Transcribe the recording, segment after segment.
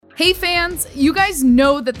Hey fans, you guys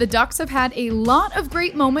know that the Ducks have had a lot of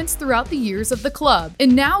great moments throughout the years of the club,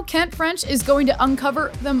 and now Kent French is going to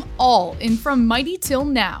uncover them all in From Mighty Til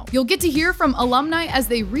Now. You'll get to hear from alumni as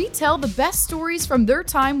they retell the best stories from their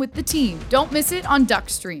time with the team. Don't miss it on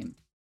Duckstream.